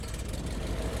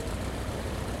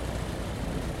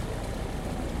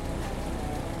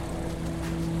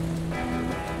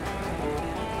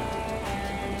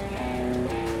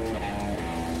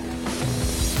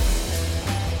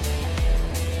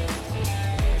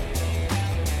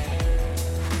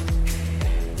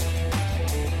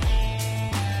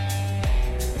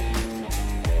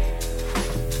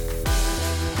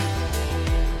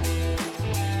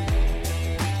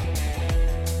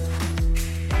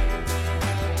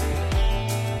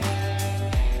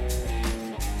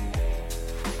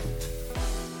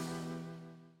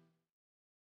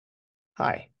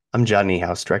Hi, I'm John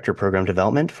Niehaus, Director of Program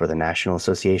Development for the National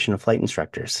Association of Flight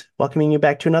Instructors, welcoming you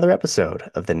back to another episode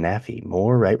of the NAFI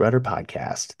More Right Rudder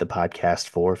podcast, the podcast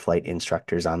for flight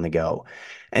instructors on the go.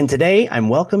 And today I'm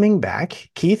welcoming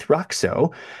back Keith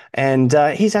Roxo, and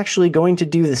he's actually going to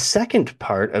do the second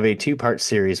part of a two-part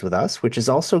series with us, which is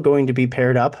also going to be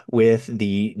paired up with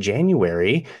the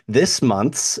January, this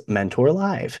month's Mentor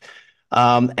Live.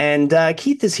 And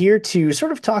Keith is here to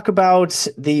sort of talk about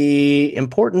the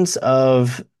importance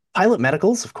of pilot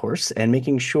medicals, of course, and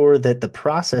making sure that the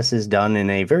process is done in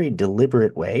a very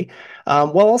deliberate way,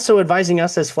 while also advising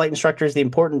us as flight instructors the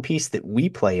important piece that we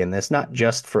play in this, not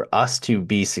just for us to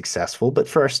be successful, but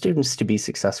for our students to be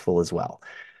successful as well.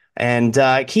 And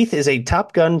Keith is a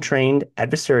Top Gun trained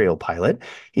adversarial pilot.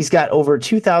 He's got over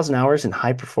 2,000 hours in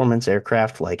high performance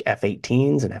aircraft like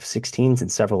F-18s and F-16s and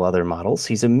several other models.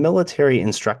 He's a military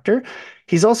instructor.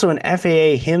 He's also an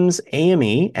FAA HIMSS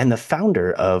AME and the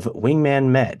founder of Wingman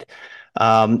Med.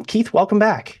 Keith, welcome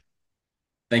back.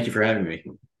 Thank you for having me.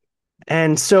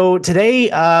 And so today,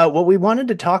 what we wanted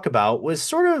to talk about was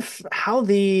sort of how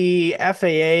the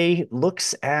FAA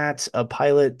looks at a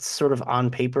pilot sort of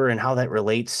on paper and how that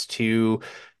relates to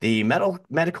the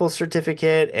medical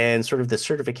certificate and sort of the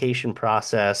certification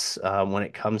process when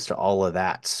it comes to all of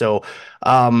that. So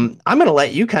I'm going to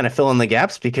let you kind of fill in the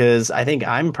gaps because I think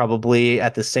I'm probably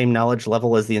at the same knowledge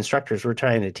level as the instructors we're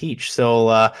trying to teach.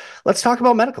 So let's talk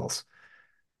about medicals.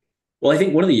 Well, I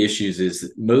think one of the issues is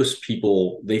that most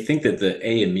people they think that the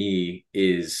AME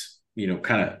is,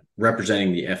 kind of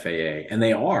representing the FAA, and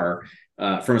they are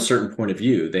from a certain point of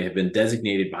view. They have been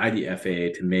designated by the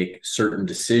FAA to make certain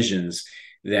decisions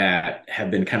that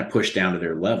have been kind of pushed down to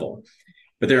their level.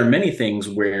 But there are many things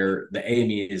where the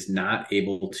AME is not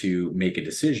able to make a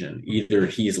decision. Either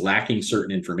he's lacking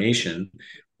certain information,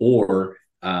 or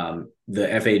the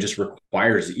FAA just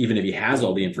requires, even if he has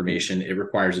all the information, it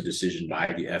requires a decision by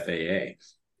the FAA.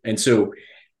 And so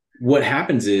what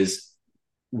happens is,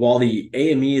 while the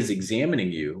AME is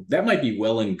examining you, that might be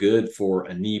well and good for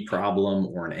a knee problem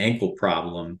or an ankle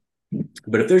problem.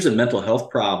 But if there's a mental health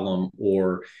problem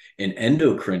or an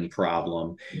endocrine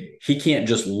problem, he can't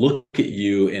just look at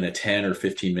you in a 10 or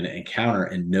 15-minute encounter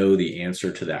and know the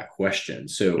answer to that question.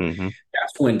 So Hmm.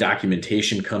 that's when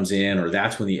documentation comes in, or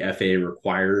that's when the FAA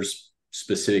requires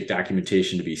specific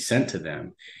documentation to be sent to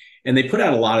them. And they put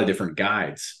out a lot of different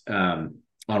guides on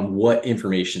what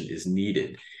information is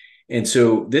needed. And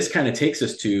so this kind of takes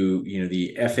us to,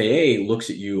 the FAA looks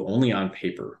at you only on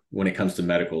paper when it comes to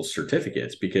medical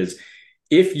certificates, because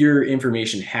if your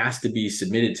information has to be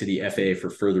submitted to the FAA for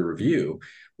further review,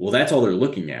 well, that's all they're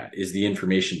looking at is the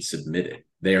information submitted.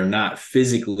 They are not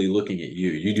physically looking at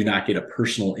you. You do not get a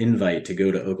personal invite to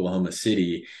go to Oklahoma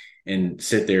City and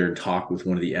sit there and talk with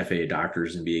one of the FAA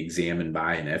doctors and be examined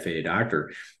by an FAA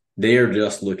doctor. They are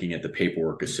just looking at the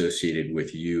paperwork associated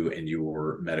with you and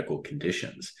your medical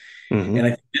conditions. And I Hmm.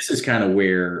 think this is kind of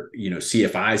where,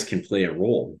 CFIs can play a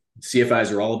role.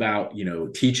 CFIs are all about,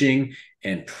 teaching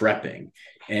and prepping.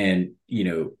 And,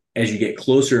 as you get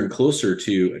closer and closer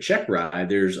to a check ride,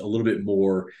 there's a little bit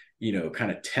more,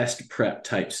 kind of test prep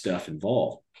type stuff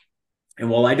involved. And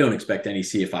while I don't expect any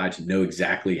CFI to know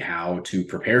exactly how to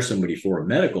prepare somebody for a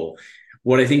medical,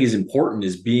 what I think is important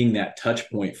is being that touch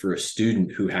point for a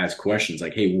student who has questions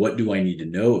like, hey, what do I need to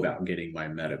know about getting my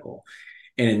medical?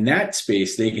 And in that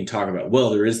space, they can talk about,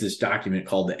 well, there is this document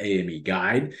called the AME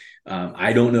guide.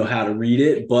 I don't know how to read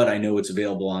it, but I know it's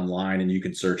available online and you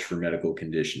can search for medical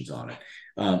conditions on it.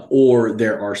 Or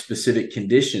there are specific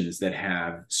conditions that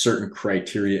have certain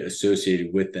criteria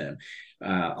associated with them.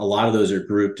 A lot of those are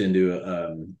grouped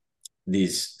into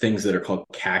these things that are called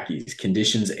CACIs,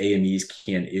 conditions AMEs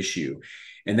can issue.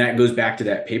 And that goes back to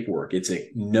that paperwork. It's a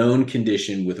known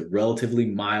condition with a relatively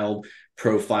mild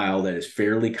profile that is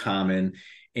fairly common.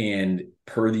 And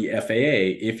per the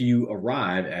FAA, if you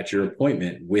arrive at your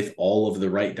appointment with all of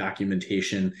the right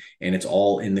documentation and it's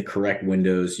all in the correct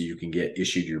windows, you can get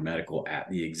issued your medical at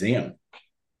the exam.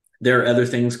 There are other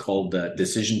things called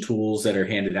decision tools that are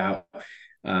handed out,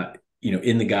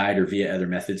 in the guide or via other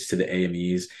methods to the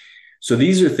AMEs. So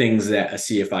these are things that a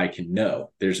CFI can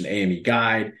know. There's an AME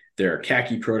guide, there are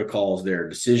CACI protocols, there are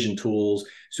decision tools.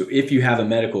 So if you have a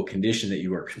medical condition that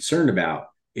you are concerned about,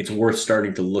 it's worth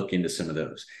starting to look into some of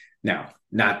those. Now,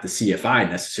 not the CFI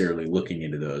necessarily looking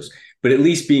into those, but at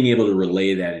least being able to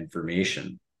relay that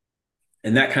information.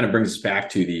 And that kind of brings us back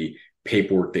to the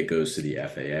paperwork that goes to the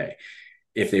FAA.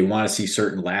 If they want to see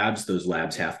certain labs, those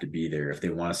labs have to be there. If they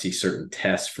want to see certain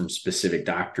tests from specific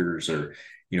doctors or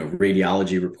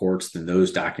radiology reports, then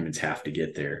those documents have to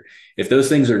get there. If those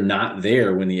things are not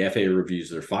there when the FAA reviews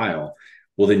their file,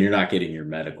 well, then you're not getting your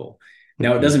medical.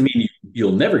 Now, it Hmm. doesn't mean you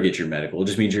you'll never get your medical. It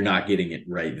just means you're not getting it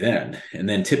right then. And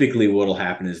then typically what will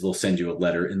happen is they'll send you a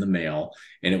letter in the mail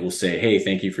and it will say, hey,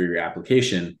 thank you for your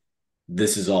application.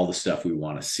 This is all the stuff we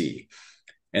want to see.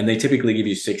 And they typically give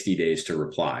you 60 days to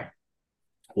reply.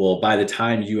 Well, by the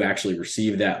time you actually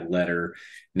receive that letter,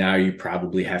 now you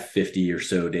probably have 50 or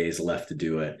so days left to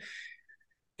do it.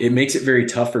 It makes it very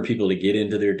tough for people to get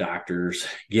into their doctors,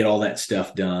 get all that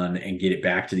stuff done, and get it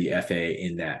back to the FAA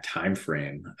in that time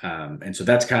frame. And so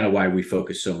that's kind of why we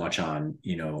focus so much on,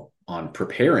 on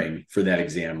preparing for that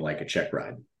exam like a check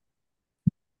ride.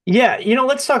 Yeah,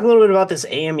 let's talk a little bit about this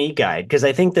AME guide because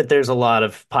I think that there's a lot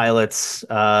of pilots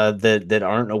that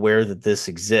aren't aware that this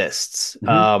exists.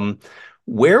 Mm-hmm.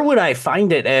 Where would I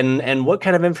find it, and what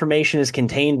kind of information is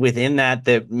contained within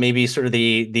that maybe sort of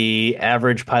the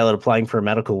average pilot applying for a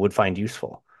medical would find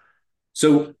useful?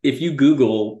 So if you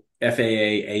Google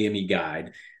FAA AME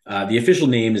guide, the official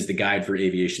name is the Guide for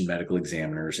Aviation Medical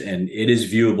Examiners, and it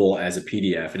is viewable as a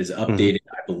PDF. It is Hmm. updated,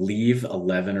 I believe,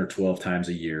 11 or 12 times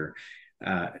a year.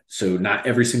 So not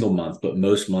every single month, but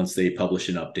most months they publish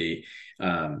an update.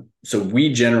 So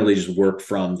we generally just work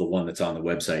from the one that's on the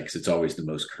website because it's always the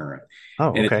most current.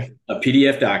 Oh, And it's okay. a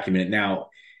PDF document. Now,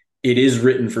 it is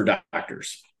written for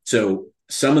doctors. So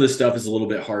some of the stuff is a little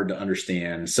bit hard to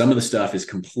understand. Some of the stuff is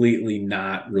completely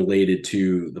not related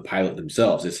to the pilot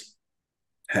themselves. It's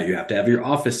how you have to have your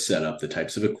office set up, the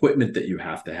types of equipment that you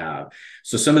have to have.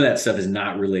 So some of that stuff is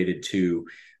not related to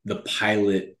the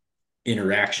pilot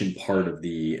interaction part of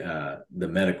the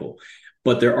medical,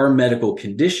 but there are medical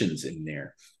conditions in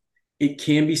there. It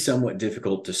can be somewhat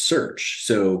difficult to search.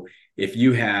 So if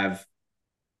you have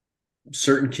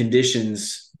certain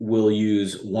conditions, will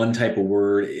use one type of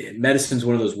word. Medicine's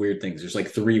one of those weird things. There's like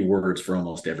 3 words for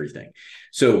almost everything.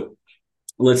 So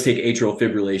let's take atrial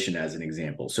fibrillation as an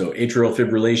example. So atrial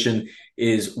fibrillation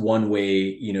is one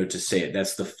way, to say it.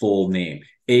 That's the full name.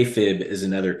 AFib is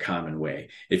another common way.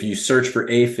 If you search for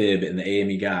AFib in the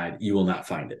AME guide, you will not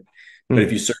find it. But if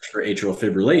Hmm. you search for atrial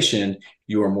fibrillation,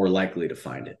 you are more likely to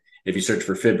find it. If you search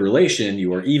for fibrillation,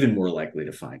 you are even more likely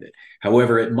to find it.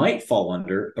 However, it might fall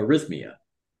under arrhythmia,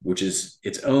 which is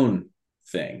its own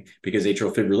thing because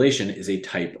atrial fibrillation is a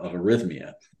type of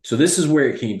arrhythmia. So this is where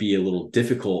it can be a little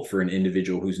difficult for an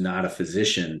individual who's not a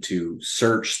physician to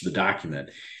search the document.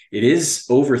 It is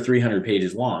over 300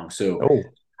 pages long, so Oh,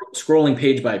 scrolling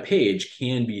page by page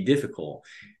can be difficult.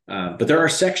 But there are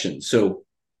sections. So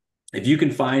if you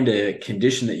can find a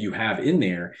condition that you have in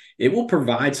there, it will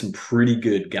provide some pretty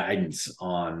good guidance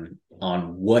on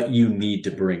what you need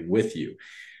to bring with you.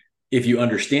 If you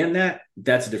understand that,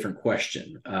 that's a different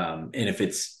question. And if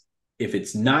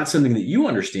it's not something that you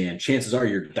understand, chances are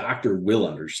your doctor will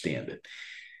understand it.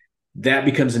 That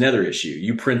becomes another issue.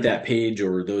 You print that page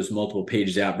or those multiple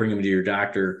pages out, bring them to your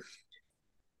doctor.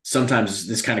 Sometimes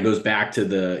this kind of goes back to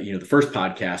the first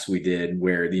podcast we did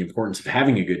where the importance of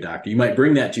having a good doctor. You might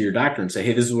bring that to your doctor and say,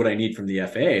 hey, this is what I need from the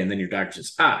FAA. And then your doctor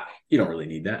says, you don't really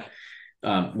need that.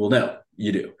 Well, no,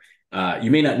 you do.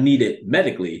 You may not need it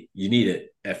medically, you need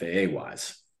it FAA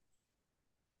wise.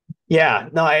 yeah.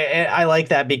 No, I like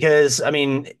that because I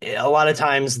mean, a lot of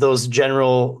times those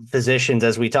general physicians,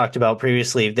 as we talked about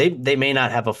previously, they may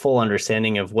not have a full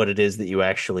understanding of what it is that you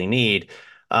actually need.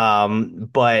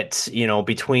 But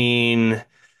between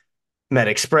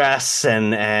MedExpress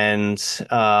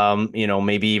and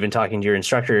maybe even talking to your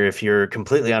instructor, if you're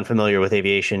completely unfamiliar with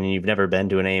aviation and you've never been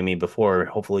to an AME before,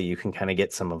 hopefully you can kind of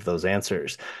get some of those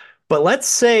answers. But let's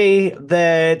say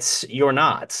that you're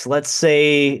not. Let's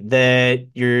say that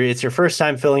it's your first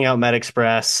time filling out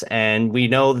MedExpress, and we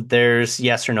know that there's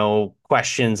yes or no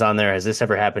questions on there. Has this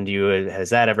ever happened to you?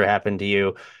 Has that ever happened to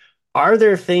you? Are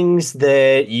there things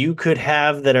that you could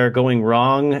have that are going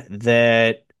wrong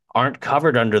that aren't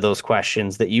covered under those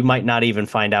questions that you might not even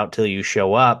find out till you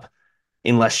show up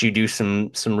unless you do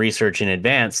some research in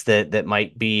advance that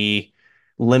might be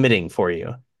limiting for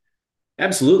you?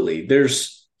 Absolutely.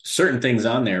 There's certain things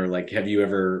on there, like have you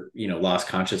ever, lost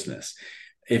consciousness?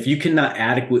 If you cannot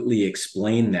adequately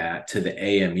explain that to the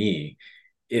AME,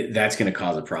 that's going to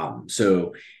cause a problem.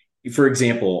 So, for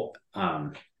example,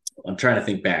 I'm trying to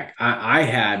think back. I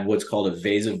had what's called a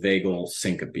vasovagal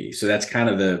syncope. So that's kind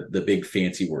of the big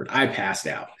fancy word. I passed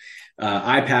out.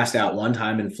 I passed out one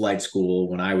time in flight school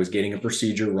when I was getting a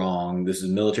procedure wrong. This is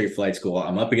military flight school.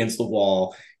 I'm up against the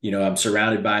wall. I'm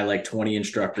surrounded by like 20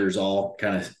 instructors all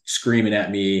kind of screaming at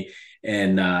me.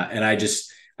 And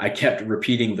I kept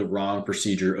repeating the wrong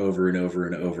procedure over and over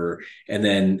and over. And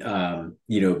then,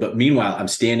 but meanwhile, I'm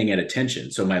standing at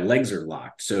attention. So my legs are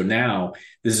locked. So now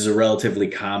this is a relatively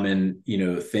common,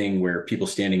 thing where people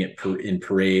standing in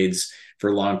parades for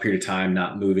a long period of time,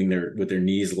 not moving with their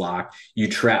knees locked. You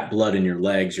trap blood in your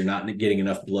legs. You're not getting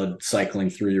enough blood cycling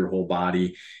through your whole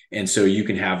body. And so you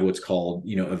can have what's called,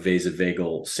 a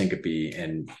vasovagal syncope,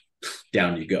 and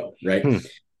down you go, right? Hmm.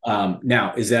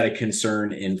 Now, is that a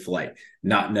concern in flight?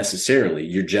 Not necessarily.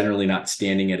 You're generally not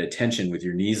standing at attention with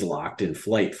your knees locked in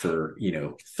flight for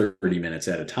 30 minutes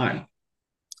at a time.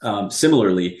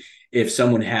 Similarly, if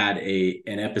someone had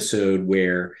an episode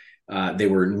where they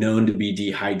were known to be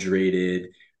dehydrated,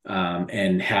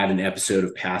 and had an episode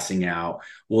of passing out,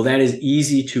 well, that is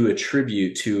easy to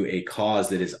attribute to a cause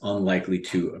that is unlikely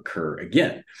to occur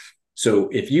again. So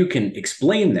if you can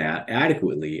explain that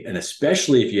adequately, and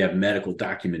especially if you have medical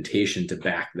documentation to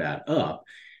back that up,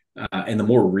 and the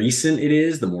more recent it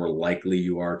is, the more likely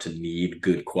you are to need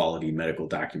good quality medical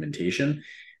documentation.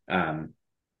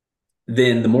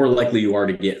 Then the more likely you are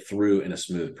to get through in a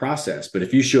smooth process. But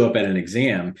if you show up at an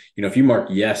exam, if you mark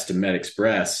yes to Med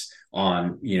Express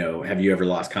on, have you ever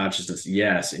lost consciousness?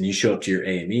 Yes. And you show up to your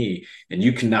AME and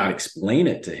you cannot explain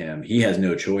it to him, he has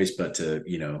no choice but to,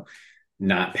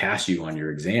 not pass you on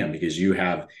your exam because you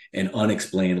have an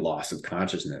unexplained loss of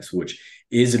consciousness, which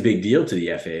is a big deal to the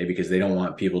FAA because they don't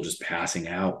want people just passing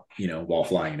out, while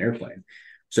flying an airplane.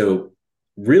 So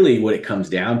really what it comes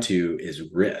down to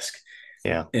is risk.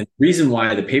 Yeah. And the reason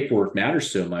why the paperwork matters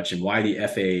so much and why the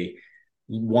FAA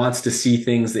wants to see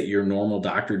things that your normal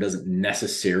doctor doesn't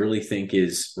necessarily think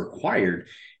is required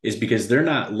is because they're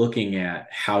not looking at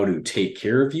how to take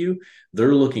care of you.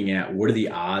 They're looking at what are the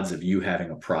odds of you having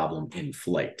a problem in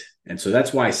flight. And so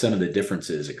that's why some of the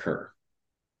differences occur.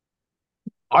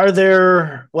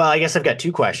 Well, I guess I've got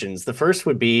two questions. The first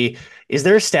would be, is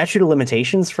there a statute of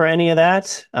limitations for any of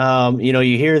that?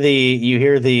 You hear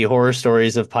the horror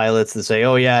stories of pilots that say,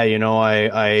 "Oh yeah,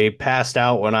 I passed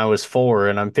out when I was 4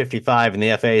 and I'm 55 and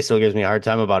the FAA still gives me a hard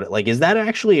time about it." Like, is that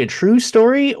actually a true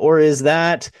story, or is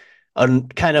that a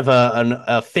kind of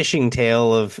a fishing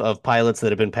tale of pilots that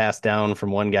have been passed down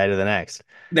from one guy to the next?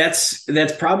 That's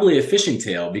probably a fishing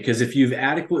tale because if you've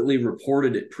adequately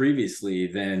reported it previously,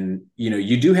 then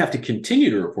you do have to continue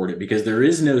to report it because there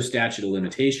is no statute of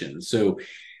limitations. So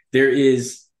there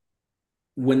is,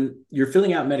 when you're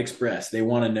filling out MedExpress, they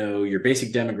want to know your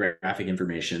basic demographic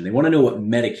information. They want to know what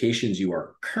medications you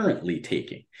are currently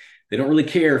taking. They don't really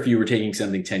care if you were taking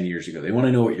something 10 years ago. They want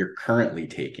to know what you're currently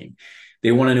taking.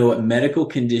 They want to know what medical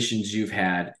conditions you've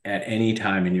had at any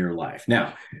time in your life.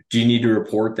 Now, do you need to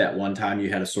report that one time you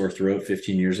had a sore throat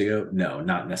 15 years ago? No,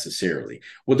 not necessarily.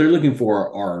 What they're looking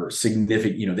for are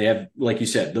significant, they have, like you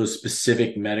said, those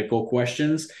specific medical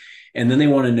questions. And then they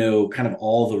want to know kind of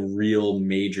all the real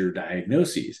major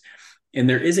diagnoses. And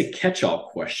there is a catch-all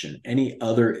question, any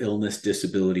other illness,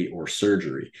 disability, or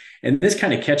surgery. And this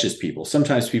kind of catches people.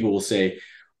 Sometimes people will say,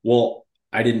 well,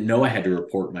 I didn't know I had to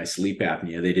report my sleep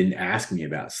apnea. They didn't ask me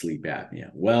about sleep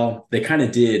apnea. Well, they kind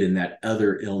of did in that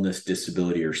other illness,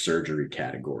 disability, or surgery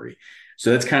category.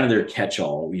 So that's kind of their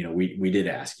catch-all. We did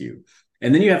ask you.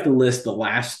 And then you have to list the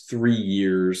last 3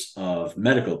 years of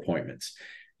medical appointments.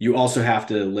 You also have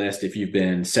to list if you've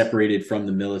been separated from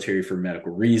the military for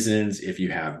medical reasons, if you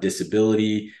have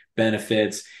disability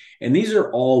benefits. And these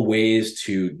are all ways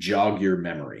to jog your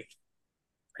memory.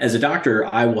 As a doctor,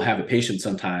 I will have a patient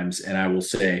sometimes and I will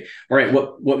say, all right,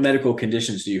 what medical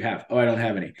conditions do you have? Oh, I don't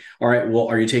have any. All right, well,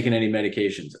 are you taking any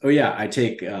medications? Oh, yeah, I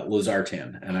take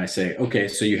losartan. And I say, okay,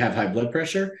 so you have high blood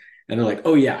pressure? And they're like,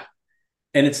 oh, yeah.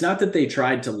 And it's not that they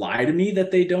tried to lie to me that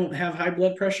they don't have high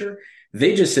blood pressure.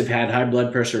 They just have had high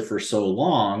blood pressure for so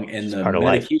long, and It's part of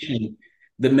life.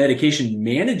 the medication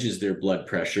manages their blood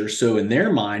pressure. So in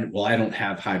their mind, well, I don't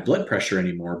have high blood pressure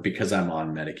anymore because I'm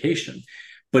on medication.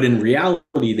 But in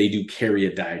reality, they do carry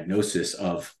a diagnosis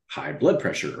of high blood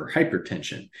pressure or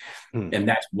hypertension. Hmm. And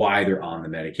that's why they're on the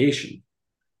medication.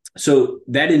 So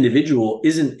that individual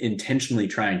isn't intentionally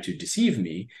trying to deceive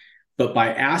me, but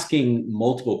by asking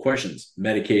multiple questions,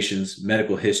 medications,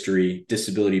 medical history,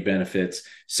 disability benefits,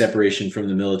 separation from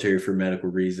the military for medical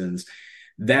reasons,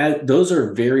 that those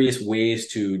are various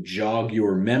ways to jog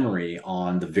your memory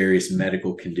on the various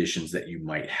medical conditions that you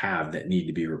might have that need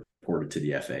to be reported to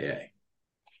the FAA.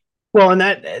 Well, and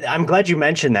that I'm glad you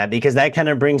mentioned that because that kind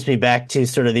of brings me back to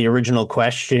sort of the original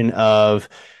question of,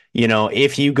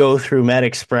 if you go through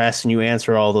MedExpress and you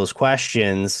answer all those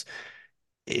questions,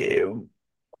 eh,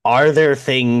 are there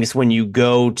things when you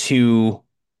go to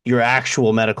your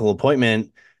actual medical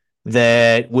appointment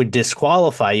that would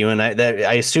disqualify you. And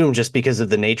I assume just because of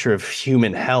the nature of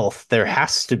human health, there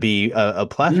has to be a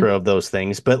plethora of those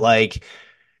things. But like,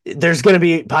 there's going to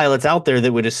be pilots out there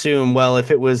that would assume, well,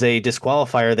 if it was a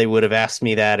disqualifier, they would have asked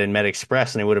me that in Med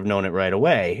Express and I would have known it right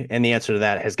away. And the answer to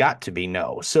that has got to be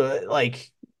no. So,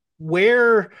 like,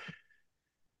 where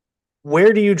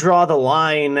where do you draw the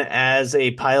line as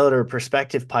a pilot or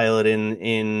prospective pilot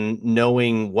in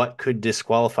knowing what could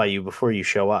disqualify you before you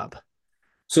show up?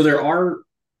 So there are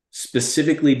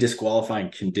specifically disqualifying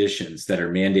conditions that are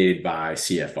mandated by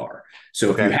CFR.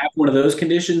 So if you Okay. have one of those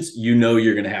conditions, you know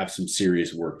you're going to have some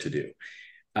serious work to do.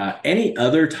 Any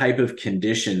other type of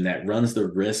condition that runs the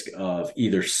risk of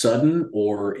either sudden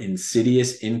or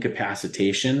insidious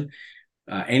incapacitation,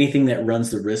 anything that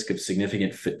runs the risk of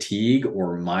significant fatigue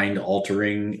or mind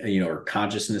altering, or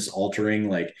consciousness altering,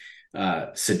 like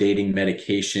sedating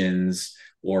medications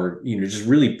or, just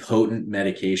really potent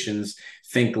medications.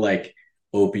 Think like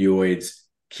opioids,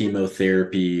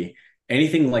 chemotherapy,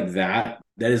 anything like that,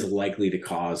 that is likely to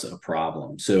cause a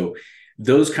problem. So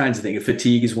those kinds of things.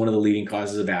 Fatigue is one of the leading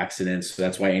causes of accidents. So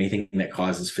that's why anything that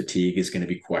causes fatigue is going to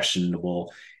be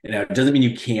questionable. And it doesn't mean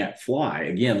you can't fly.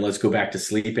 Again, let's go back to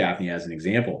sleep apnea as an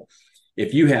example.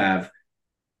 If you have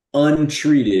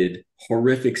untreated,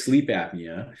 horrific sleep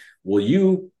apnea, well,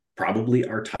 you probably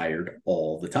are tired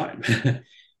all the time.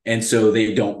 And so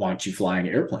they don't want you flying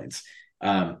airplanes.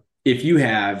 If you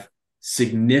have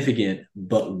significant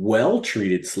but well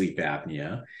treated sleep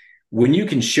apnea, when you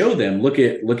can show them, look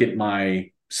at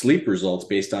my sleep results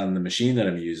based on the machine that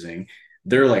I'm using,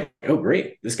 they're like, oh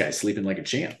great, this guy's sleeping like a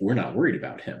champ, we're not worried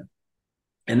about him.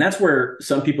 And that's where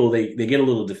some people they get a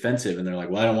little defensive and they're like,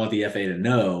 well, I don't want the FAA to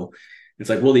know. It's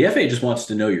like, well, the FAA just wants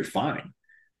to know you're fine.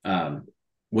 um,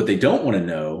 what they don't want to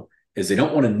know is they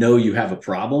don't want to know you have a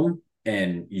problem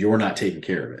and you're not taking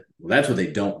care of it. Well, that's what they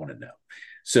don't want to know.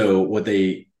 So what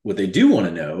they do want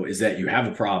to know is that you have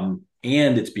a problem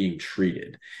and it's being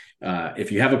treated.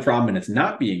 If you have a problem and it's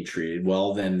not being treated,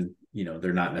 well, then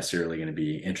they're not necessarily going to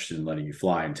be interested in letting you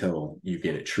fly until you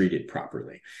get it treated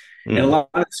properly. And a Mm. lot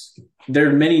of there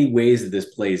are many ways that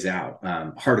this plays out.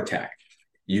 Heart attack,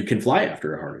 you can fly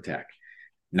after a heart attack,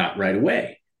 not right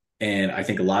away. And I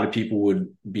think a lot of people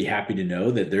would be happy to know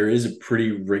that there is a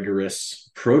pretty rigorous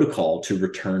protocol to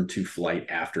return to flight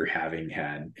after having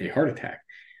had a heart attack.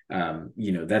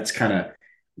 That's kind of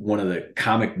one of the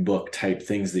comic book type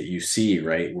things that you see,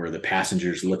 right? Where the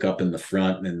passengers look up in the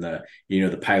front and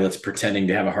the pilot's pretending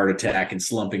to have a heart attack and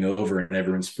slumping over and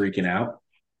everyone's freaking out.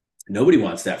 Nobody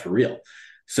wants that for real.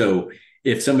 So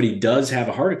if somebody does have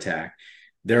a heart attack,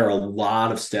 there are a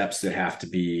lot of steps that have to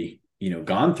be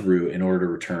gone through in order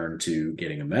to return to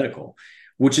getting a medical,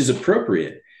 which is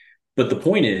appropriate. But the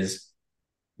point is,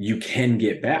 you can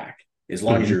get back as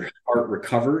long as Mhm. your heart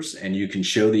recovers and you can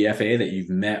show the FAA that you've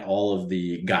met all of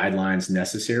the guidelines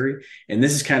necessary. And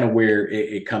this is kind of where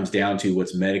it comes down to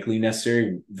what's medically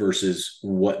necessary versus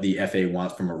what the FAA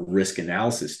wants from a risk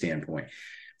analysis standpoint.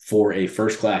 For a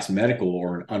first class medical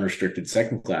or an unrestricted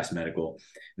second class medical,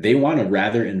 they want a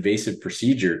rather invasive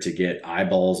procedure to get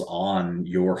eyeballs on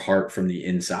your heart from the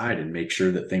inside and make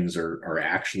sure that things are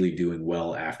actually doing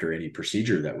well after any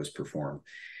procedure that was performed.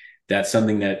 That's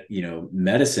something that,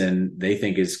 medicine, they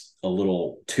think is a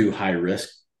little too high risk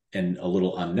and a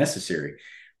little unnecessary.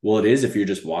 Well, it is if you're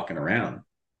just walking around.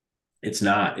 It's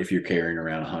not if you're carrying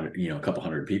around 100, a couple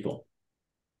hundred people.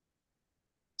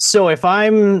 So if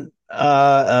I'm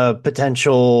a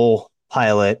potential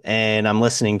pilot and I'm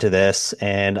listening to this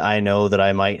and I know that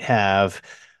I might have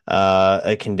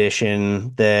a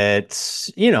condition that,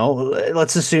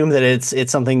 let's assume that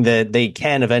it's something that they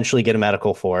can eventually get a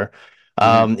medical for.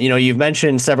 Mm-hmm. You've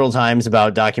mentioned several times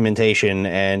about documentation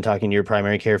and talking to your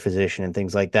primary care physician and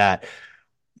things like that.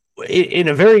 In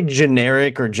a very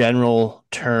generic or general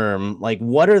term, like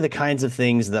what are the kinds of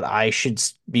things that I should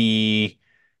be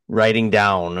writing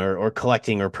down or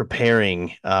collecting or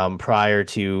preparing prior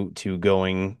to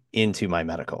going into my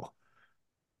medical?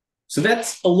 So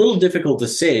that's a little difficult to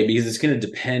say because it's going to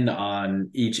depend on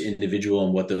each individual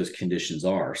and what those conditions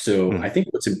are. So I Mm. think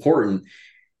what's important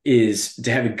is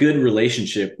to have a good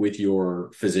relationship with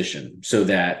your physician so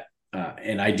that,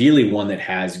 and ideally one that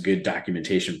has good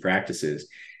documentation practices.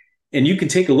 And you can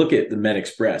take a look at the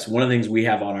MedExpress. One of the things we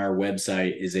have on our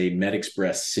website is a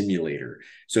MedExpress simulator.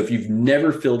 So if you've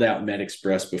never filled out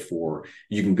MedExpress before,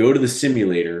 you can go to the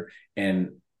simulator and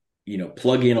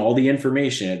plug in all the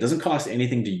information. It doesn't cost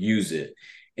anything to use it.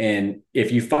 And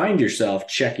if you find yourself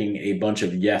checking a bunch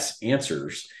of yes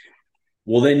answers,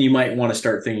 well, then you might want to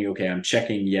start thinking, okay, I'm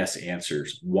checking yes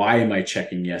answers. Why am I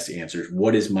checking yes answers?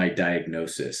 What is my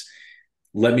diagnosis?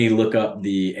 let me look up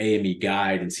the AME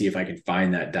guide and see if I can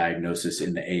find that diagnosis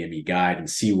in the AME guide and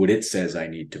see what it says I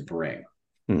need to bring.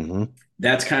 Hmm.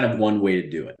 That's kind of one way to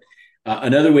do it.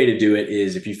 Another way to do it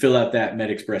is if you fill out that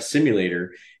MedExpress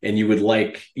simulator and you would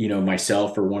like,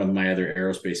 myself or one of my other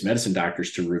aerospace medicine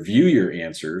doctors to review your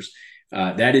answers,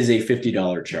 that is a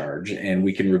 $50 charge. And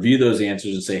we can review those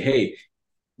answers and say, hey,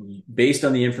 based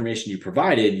on the information you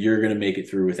provided, you're going to make it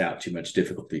through without too much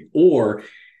difficulty. Or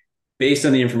based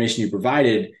on the information you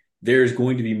provided, there's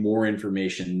going to be more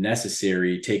information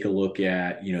necessary. Take a look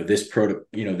at,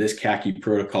 this khaki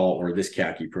protocol or this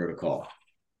khaki protocol.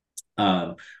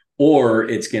 Um, or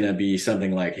it's going to be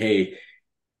something like, hey,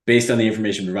 based on the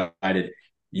information provided,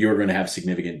 you're going to have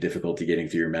significant difficulty getting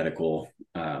through your medical.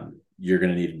 You're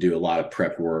going to need to do a lot of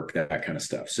prep work, that kind of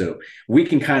stuff. So we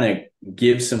can kind of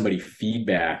give somebody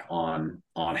feedback on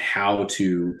how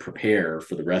to prepare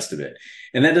for the rest of it.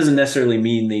 And that doesn't necessarily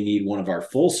mean they need one of our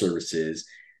full services,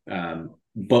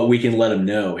 but we can let them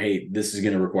know, hey, this is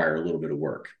going to require a little bit of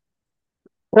work.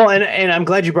 Well, and I'm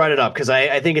glad you brought it up because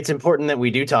I think it's important that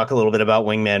we do talk a little bit about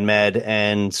Wingman Med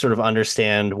and sort of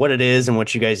understand what it is and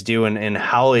what you guys do and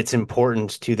how it's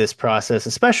important to this process,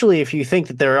 especially if you think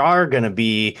that there are going to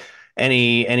be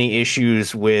any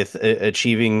issues with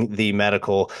achieving the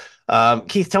medical.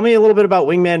 Keith, tell me a little bit about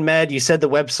Wingman Med. You said the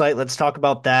website. Let's talk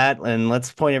about that and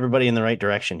let's point everybody in the right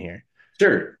direction here.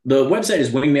 Sure. The website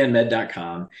is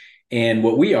wingmanmed.com. And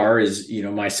what we are is,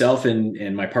 myself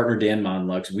and my partner, Dan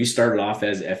Monlux, we started off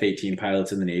as F-18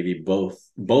 pilots in the Navy, both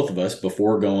of us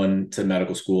before going to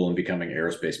medical school and becoming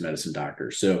aerospace medicine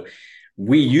doctors. So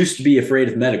we used to be afraid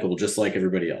of medical, just like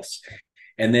everybody else.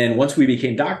 And then once we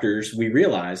became doctors, we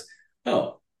realized,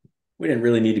 oh, we didn't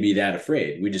really need to be that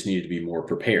afraid. We just needed to be more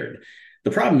prepared.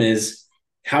 The problem is,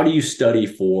 how do you study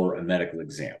for a medical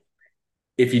exam?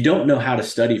 If you don't know how to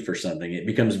study for something, it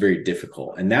becomes very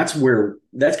difficult. And that's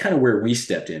kind of where we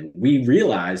stepped in. We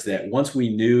realized that once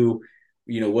we knew,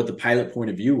 what the pilot point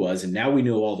of view was, and now we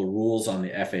know all the rules on the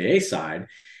FAA side,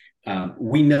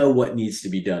 we know what needs to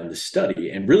be done to study.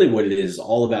 And really what it is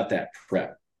all about that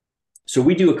prep. So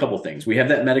we do a couple things. We have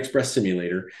that MedExpress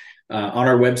simulator. On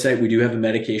our website, we do have a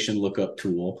medication lookup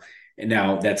tool. And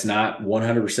now that's not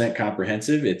 100%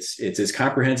 comprehensive. It's as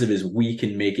comprehensive as we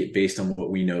can make it based on what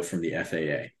we know from the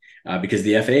FAA, because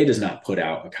the FAA does not put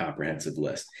out a comprehensive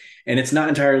list, and it's not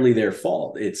entirely their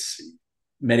fault. It's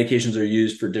medications are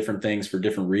used for different things for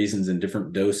different reasons and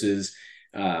different doses.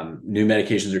 New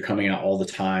medications are coming out all the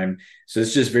time, so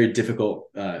it's just very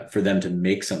difficult for them to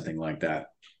make something like that.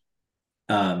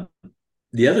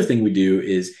 The other thing we do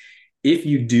is if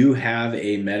you do have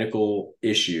a medical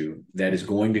issue that is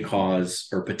going to cause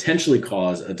or potentially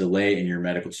cause a delay in your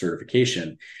medical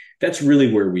certification, that's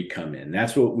really where we come in.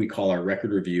 That's what we call our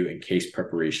record review and case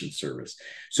preparation service.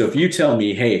 So if you tell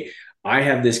me, hey, I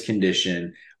have this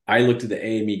condition, I looked at the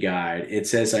AME guide, it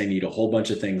says I need a whole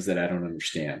bunch of things that I don't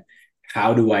understand.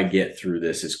 How do I get through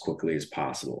this as quickly as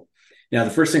possible? Now, the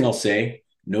first thing I'll say,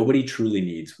 nobody truly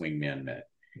needs Wingman Med.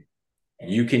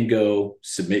 You can go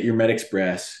submit your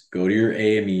MedExpress, go to your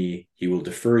AME. He will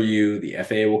defer you. The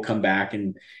FAA will come back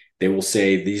and they will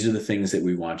say, these are the things that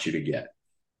we want you to get.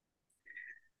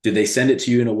 Do they send it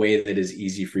to you in a way that is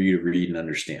easy for you to read and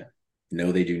understand?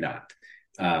 No, they do not.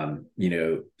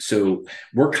 So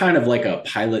we're kind of like a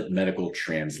pilot medical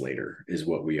translator is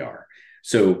what we are.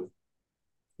 So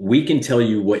we can tell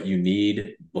you what you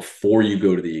need before you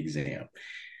go to the exam.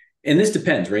 And this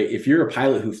depends, right? If you're a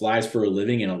pilot who flies for a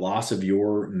living and a loss of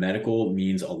your medical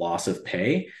means a loss of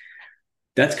pay,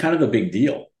 that's kind of a big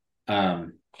deal.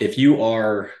 If you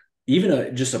are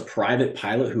even just a private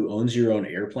pilot who owns your own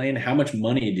airplane, how much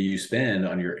money do you spend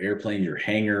on your airplane, your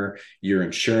hangar, your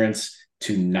insurance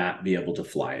to not be able to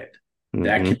fly it?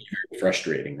 That can Hmm. be very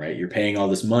frustrating, right? You're paying all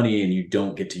this money and you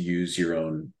don't get to use your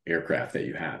own aircraft that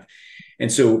you have.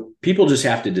 And so people just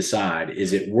have to decide,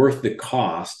 is it worth the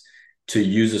cost to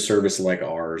use a service like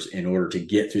ours in order to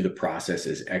get through the process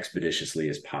as expeditiously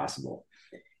as possible?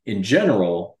 In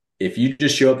general, if you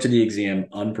just show up to the exam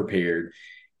unprepared,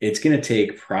 it's going to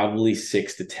take probably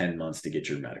 6 to 10 months to get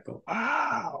your medical.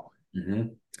 Wow.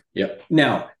 Mm-hmm. Yep.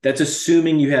 Now, that's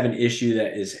assuming you have an issue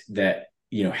that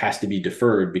has to be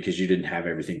deferred because you didn't have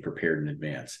everything prepared in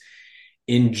advance.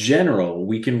 In general,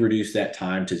 we can reduce that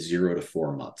time to 0 to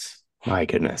 4 months. My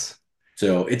goodness.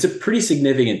 So it's a pretty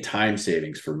significant time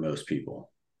savings for most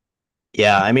people.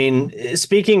 Yeah, I mean,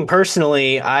 speaking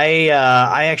personally, I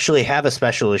actually have a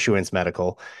special issuance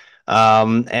medical.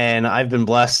 And I've been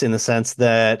blessed in the sense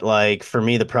that like for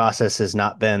me the process has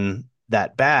not been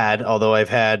that bad, although I've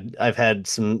had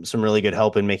some really good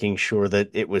help in making sure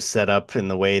that it was set up in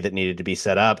the way that needed to be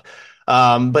set up.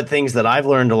 But things that I've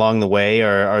learned along the way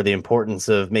are the importance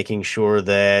of making sure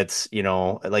that,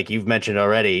 like you've mentioned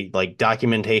already, like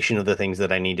documentation of the things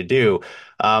that I need to do.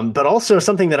 But also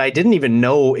something that I didn't even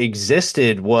know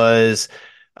existed was,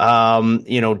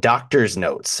 doctor's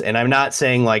notes. And I'm not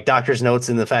saying like doctor's notes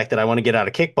in the fact that I want to get out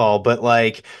of kickball, but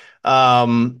like,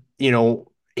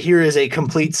 here is a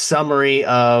complete summary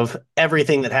of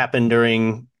everything that happened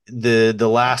during the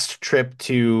last trip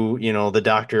to the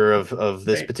doctor of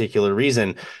this Right. particular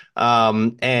reason,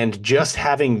 and just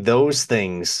having those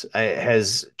things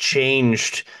has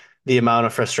changed the amount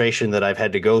of frustration that I've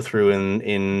had to go through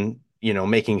in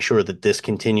making sure that this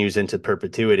continues into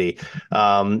perpetuity.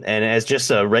 And as just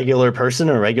a regular person,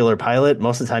 a regular pilot,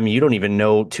 most of the time you don't even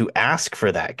know to ask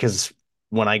for that because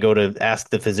when I go to ask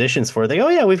the physicians for it, they go, "Oh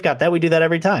yeah, we've got that. We do that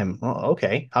every time." Well,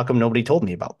 okay. How come nobody told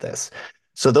me about this?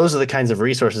 So those are the kinds of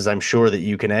resources I'm sure that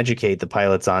you can educate the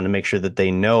pilots on to make sure that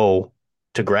they know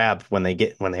to grab when they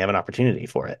have an opportunity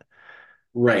for it.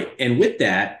 Right. And with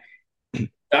that,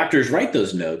 doctors write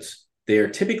those notes. They are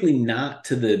typically not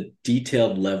to the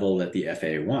detailed level that the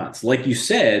FAA wants. Like you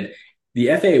said,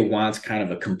 the FAA wants kind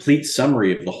of a complete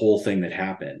summary of the whole thing that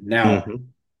happened. Now, Hmm.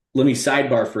 let me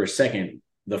sidebar for a second.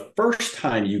 The first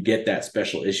time you get that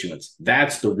special issuance,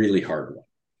 that's the really hard one.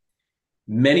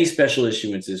 Many special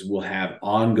issuances will have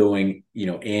ongoing,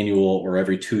 annual or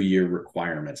every 2 year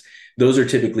requirements. Those are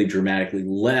typically dramatically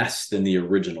less than the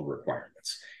original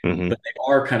requirements, but Hmm. they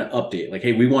are kind of update. Like,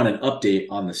 hey, we want an update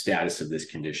on the status of this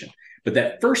condition. But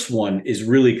that first one is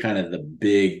really kind of the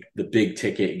big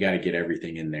ticket. You got to get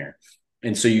everything in there.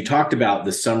 And so you talked about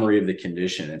the summary of the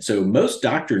condition. And so most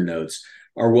doctor notes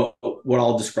are what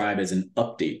I'll describe as an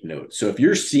update note. So if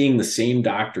you're seeing the same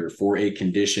doctor for a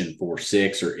condition for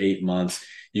 6 or 8 months,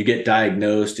 you get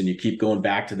diagnosed and you keep going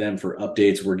back to them for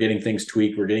updates. We're getting things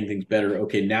tweaked. We're getting things better.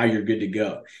 Okay, now you're good to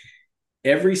go.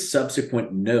 Every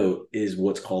subsequent note is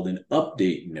what's called an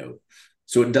update note.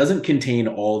 So it doesn't contain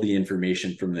all the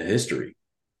information from the history.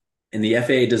 And the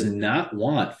FAA does not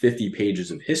want 50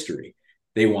 pages of history.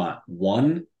 They want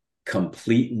one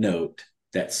complete note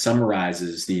that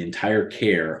summarizes the entire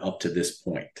care up to this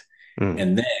point, Hmm.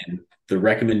 and then the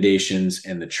recommendations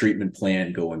and the treatment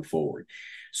plan going forward.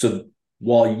 So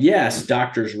while, yes,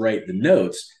 doctors write the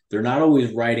notes, they're not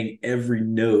always writing every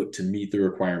note to meet the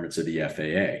requirements of the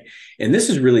FAA. And this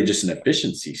is really just an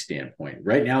efficiency standpoint.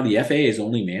 Right now, the FAA is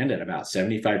only manned at about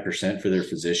 75% for their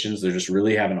physicians. They're just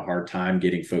really having a hard time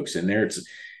getting folks in there. It's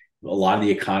a lot of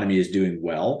the economy is doing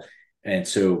well. And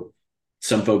so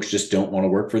some folks just don't want to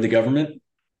work for the government,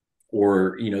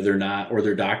 or they're not, or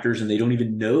they're doctors and they don't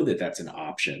even know that that's an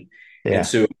option. And Yeah.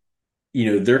 so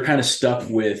they're kind of stuck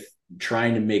with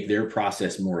trying to make their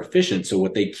process more efficient. So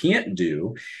what they can't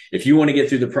do, if you want to get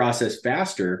through the process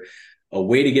faster, a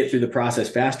way to get through the process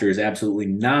faster is absolutely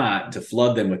not to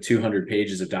flood them with 200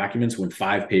 pages of documents when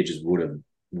 5 pages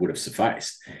would have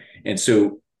sufficed. And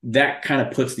so that kind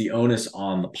of puts the onus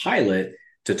on the pilot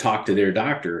to talk to their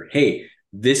doctor. Hey,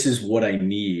 this is what I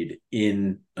need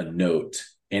in a note.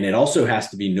 And it also has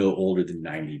to be no older than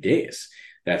 90 days.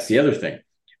 That's the other thing.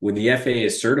 When the FAA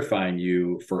is certifying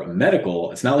you for a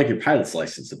medical, it's not like your pilot's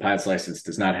license. The pilot's license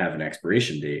does not have an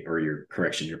expiration date, or your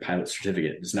pilot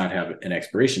certificate does not have an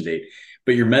expiration date,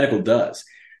 but your medical does.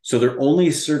 So they're only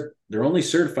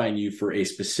certifying you for a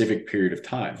specific period of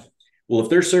time. Well, if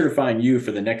they're certifying you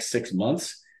for the next 6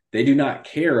 months, they do not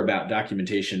care about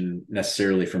documentation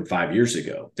necessarily from 5 years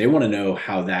ago. They want to know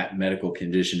how that medical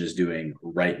condition is doing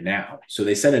right now. So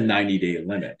they set a 90-day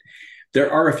limit.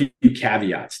 There are a few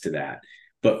caveats to that,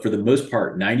 but for the most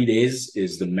part, 90 days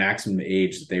is the maximum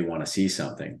age that they want to see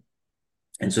something.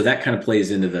 And so that kind of plays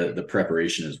into the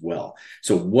preparation as well.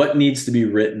 So what needs to be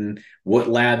written, what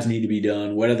labs need to be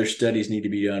done, what other studies need to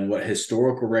be done, what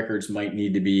historical records might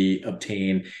need to be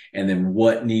obtained, and then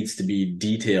what needs to be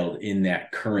detailed in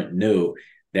that current note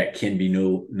that can be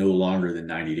no longer than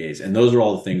 90 days. And those are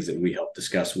all the things that we help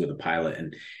discuss with a pilot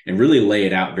and really lay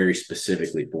it out very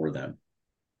specifically for them.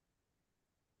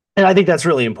 And I think that's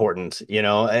really important.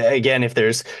 Again, if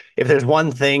there's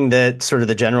one thing that sort of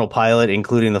the general pilot,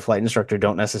 including the flight instructor,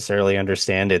 don't necessarily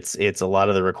understand, it's a lot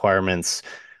of the requirements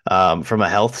from a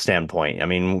health standpoint. I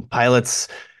mean, pilots,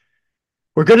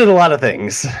 we're good at a lot of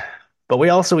things, but we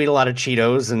also eat a lot of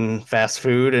Cheetos and fast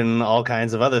food and all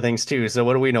kinds of other things too. So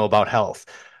what do we know about health?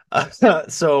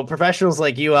 So professionals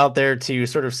like you out there to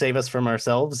sort of save us from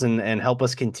ourselves and help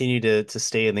us continue to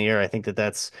stay in the air. I think that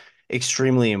that's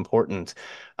extremely important.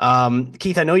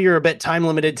 Keith, I know you're a bit time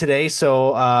limited today,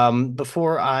 so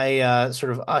before I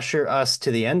sort of usher us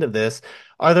to the end of this,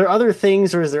 are there other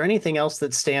things or is there anything else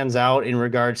that stands out in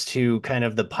regards to kind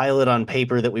of the pilot on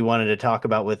paper that we wanted to talk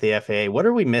about with the FAA? What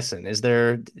are we missing? Is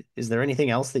there anything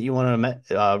else that you want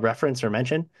to reference or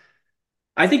mention?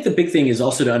 I think the big thing is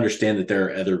also to understand that there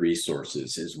are other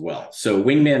resources as well. So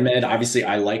Wingman Med, obviously,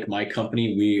 I like my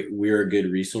company. We're a good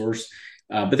resource,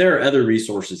 but there are other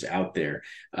resources out there.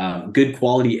 Good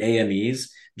quality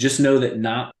AMEs. Just know that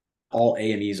not all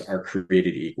AMEs are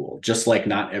created equal. Just like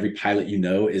not every pilot you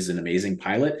know is an amazing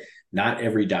pilot. Not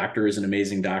every doctor is an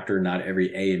amazing doctor. Not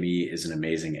every AME is an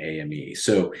amazing AME.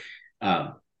 So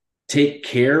um, take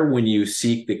care when you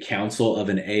seek the counsel of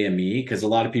an AME, because a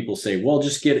lot of people say, well,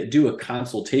 just do a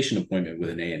consultation appointment with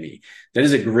an AME. That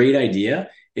is a great idea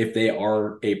if they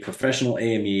are a professional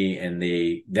AME and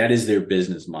that is their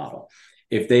business model.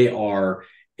 If they are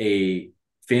a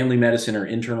family medicine or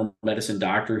internal medicine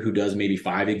doctor who does maybe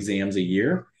 5 exams a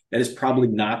year, that is probably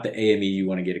not the AME you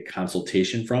want to get a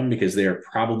consultation from, because they are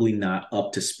probably not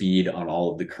up to speed on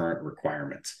all of the current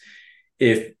requirements.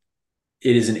 If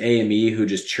it is an AME who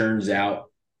just churns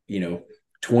out,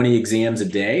 20 exams a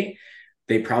day,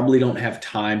 they probably don't have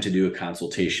time to do a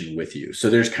consultation with you. So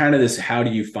there's kind of this, how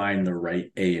do you find the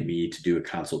right AME to do a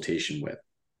consultation with?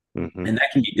 Hmm. And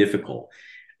that can be difficult.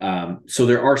 So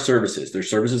there are services. There's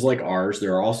services like ours.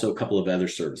 There are also a couple of other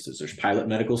services. There's Pilot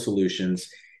Medical Solutions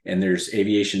and there's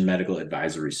Aviation Medical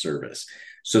Advisory Service.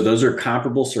 So those are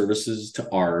comparable services to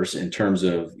ours in terms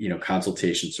of,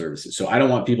 consultation services. So I don't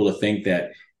want people to think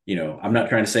that, I'm not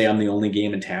trying to say I'm the only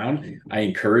game in town. I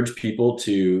encourage people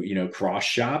to, cross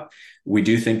shop. We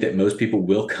do think that most people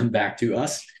will come back to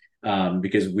us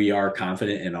because we are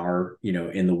confident in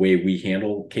in the way we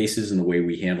handle cases and the way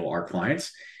we handle our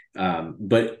clients.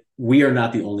 But we are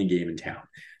not the only game in town.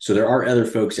 So there are other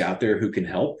folks out there who can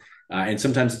help. And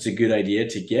sometimes it's a good idea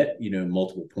to get,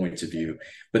 multiple points of view.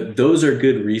 But those are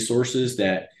good resources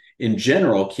that in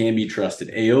general can be trusted.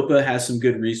 AOPA has some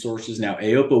good resources. Now,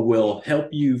 AOPA will help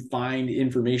you find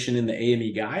information in the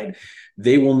AME guide.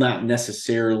 They will not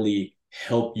necessarily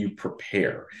help you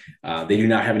prepare. They do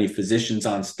not have any physicians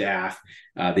on staff.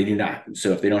 They do not.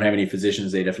 So if they don't have any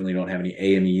physicians, they definitely don't have any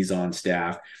AMEs on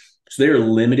staff. So they are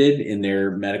limited in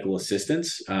their medical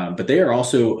assistance, but they are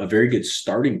also a very good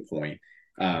starting point.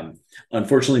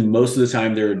 Unfortunately, most of the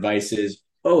time their advice is,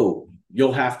 oh,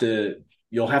 you'll have to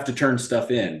turn stuff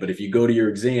in, but if you go to your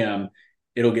exam,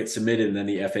 it'll get submitted and then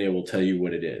the FAA will tell you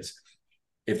what it is.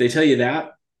 If they tell you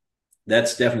that,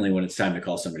 that's definitely when it's time to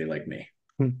call somebody like me.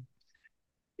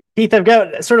 Keith, I've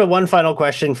got sort of one final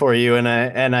question for you, and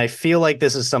I feel like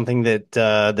this is something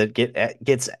that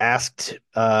gets asked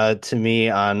to me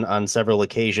on several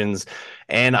occasions,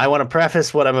 and I want to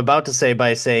preface what I'm about to say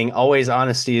by saying always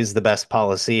honesty is the best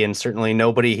policy, and certainly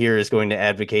nobody here is going to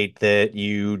advocate that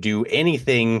you do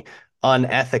anything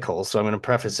unethical. So I'm going to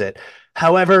preface it.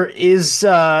 However, is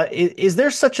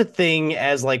there such a thing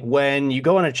as like when you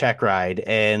go on a check ride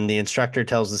and the instructor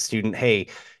tells the student, "Hey,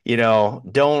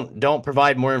 don't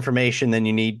provide more information than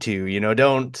you need to,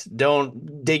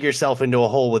 don't dig yourself into a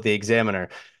hole with the examiner."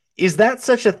 Is that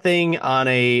such a thing on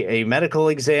a medical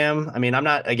exam? I mean, I'm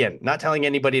not, again, not telling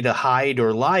anybody to hide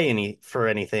or lie for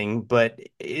anything, but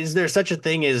is there such a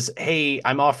thing as, hey,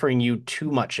 I'm offering you too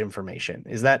much information?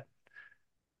 Is that?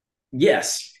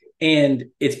 Yes. And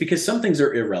it's because some things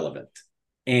are irrelevant.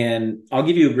 And I'll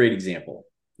give you a great example.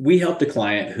 We helped a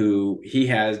client who he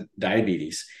has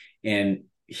diabetes and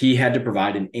he had to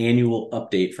provide an annual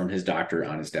update from his doctor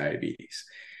on his diabetes.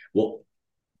 Well,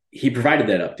 he provided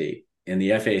that update and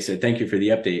the FAA said, thank you for the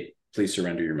update. Please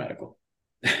surrender your medical.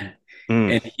 Mm,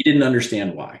 And he didn't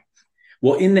understand why.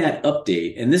 Well, in that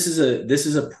update, and this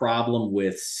is a problem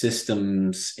with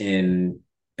systems in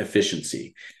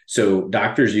efficiency. So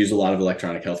doctors use a lot of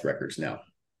electronic health records now.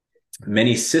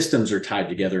 Many systems are tied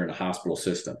together in a hospital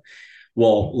system.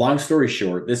 Well, long story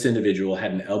short, this individual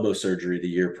had an elbow surgery the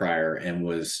year prior and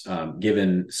was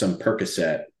given some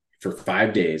Percocet for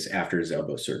 5 days after his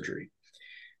elbow surgery.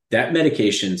 That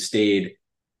medication stayed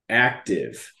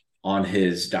active on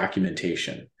his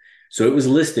documentation. So it was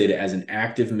listed as an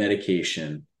active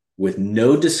medication with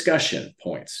no discussion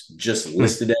points, just mm,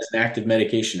 listed as an active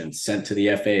medication and sent to the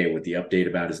FAA with the update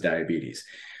about his diabetes.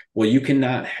 Well, you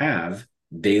cannot have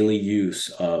daily use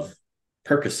of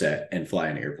Percocet and fly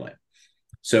an airplane.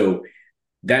 So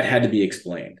that had to be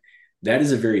explained. That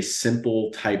is a very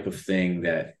simple type of thing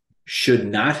that should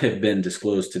not have been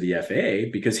disclosed to the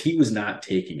FAA because he was not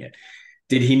taking it.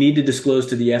 Did he need to disclose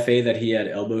to the FAA that he had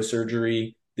elbow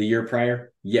surgery the year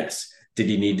prior? Yes. Did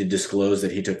he need to disclose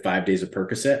that he took 5 days of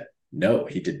Percocet? No,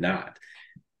 he did not.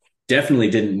 Definitely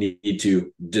didn't need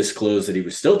to disclose that he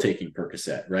was still taking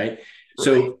Percocet, right?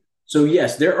 Right. So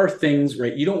yes, there are things,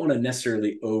 right? You don't want to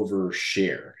necessarily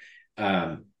overshare.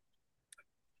 Um,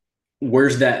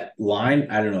 where's that line?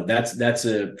 I don't know. That's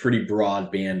a pretty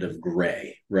broad band of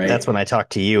gray, That's right? when I talk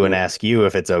to you and So ask you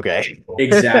if it's okay.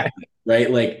 exactly,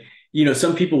 right? Like,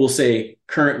 some people will say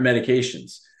current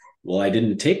medications. Well, I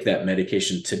didn't take that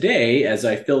medication today as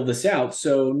I fill this out,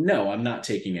 so no, I'm not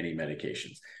taking any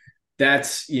medications.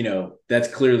 That's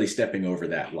clearly stepping over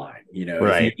that line.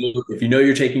 Right. If you know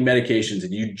you're taking medications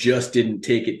and you just didn't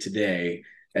take it today,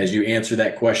 as you answer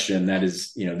that question, that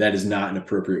is not an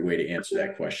appropriate way to answer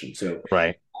that question. So,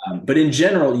 Right. but in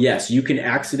general, yes, you can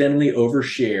accidentally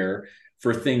overshare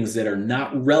for things that are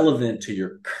not relevant to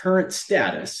your current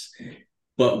status,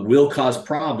 but will cause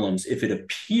problems if it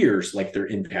appears like they're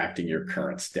impacting your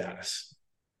current status.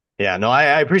 Yeah, no,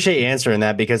 I appreciate you answering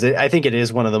that because I think it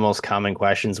is one of the most common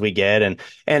questions we get, and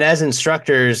as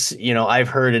instructors, I've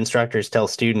heard instructors tell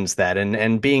students that,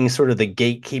 and being sort of the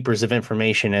gatekeepers of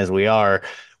information as we are,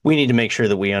 we need to make sure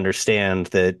that we understand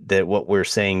that what we're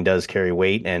saying does carry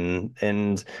weight,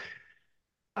 and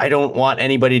I don't want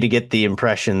anybody to get the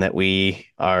impression that we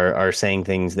are saying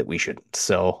things that we shouldn't.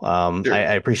 So I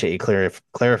Sure. appreciate you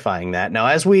clarifying that. Now,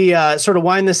 as we sort of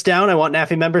wind this down, I want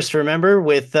NAFI members to remember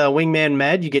with Wingman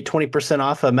Med, you get 20%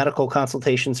 off a medical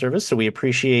consultation service. So we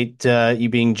appreciate you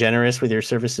being generous with your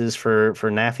services for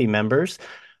NAFI members.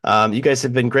 You guys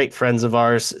have been great friends of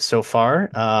ours so far,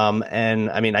 and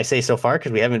I mean I say so far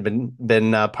because we haven't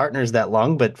been partners that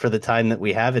long, but for the time that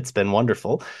we have, it's been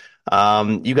wonderful.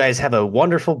 You guys have a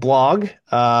wonderful blog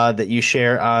that you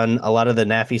share on a lot of the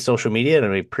NAFI social media,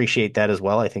 and we appreciate that as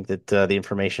well. I think that the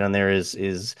information on there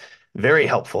is very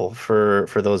helpful for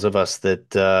those of us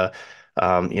that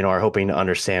are hoping to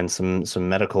understand some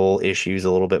medical issues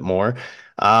a little bit more.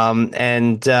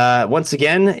 And once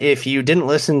again, if you didn't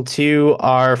listen to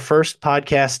our first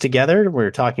podcast together, we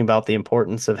are talking about the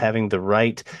importance of having the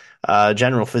right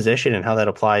general physician and how that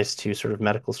applies to sort of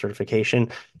medical certification.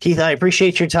 Keith, I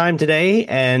appreciate your time today.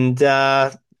 And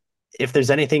if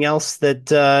there's anything else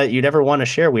that you'd ever want to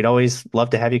share, we'd always love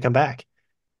to have you come back.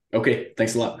 Okay.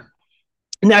 Thanks a lot.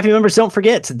 Now, if you members, don't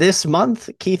forget this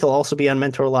month, Keith will also be on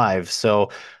Mentor Live.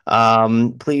 So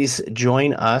please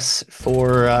join us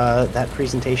for that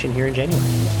presentation here in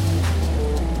January.